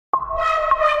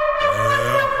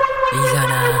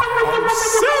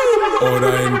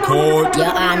Order in court. Your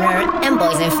Honor, them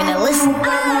boys ain't finna listen.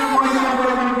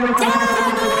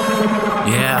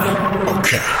 Yeah,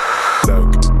 okay.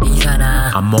 Look,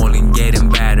 I'm only getting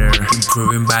better,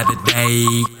 improving by the day.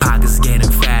 Pockets getting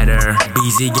fatter,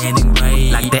 busy gaining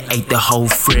weight. Like they ate the whole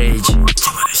fridge.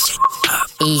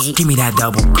 Easy. Give me that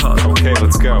double cup. okay,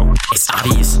 let's go. It's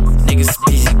obvious, niggas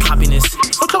busy copying this.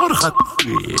 Authority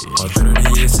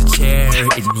is a chair,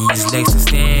 it needs legs to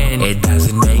stand. It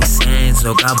doesn't make sense,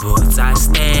 look how boards I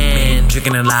stand.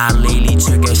 Drinking a lot lately,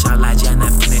 trick a shot like John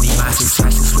F. Kennedy. My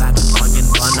success is like an onion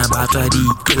bun about to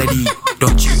killity.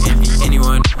 Don't you envy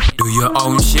anyone, do your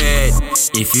own shit.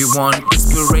 If you want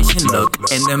inspiration, look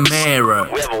in the mirror.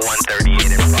 We have a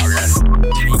 138 in progress.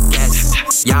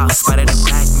 Yes, y'all spotted a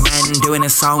black man doing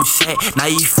his own shit. Now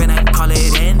you finna call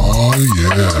it in. Oh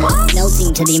yeah.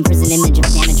 Melting to the imprisoned image of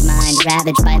damaged mind,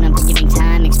 ravaged by an unforgiving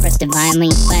time, expressed divinely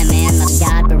by a man, not a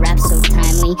god, but rap so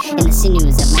timely. In the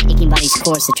sinews of my aching body's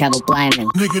course to travel blindly.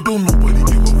 Nigga, don't nobody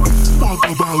give a fuck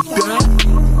about that.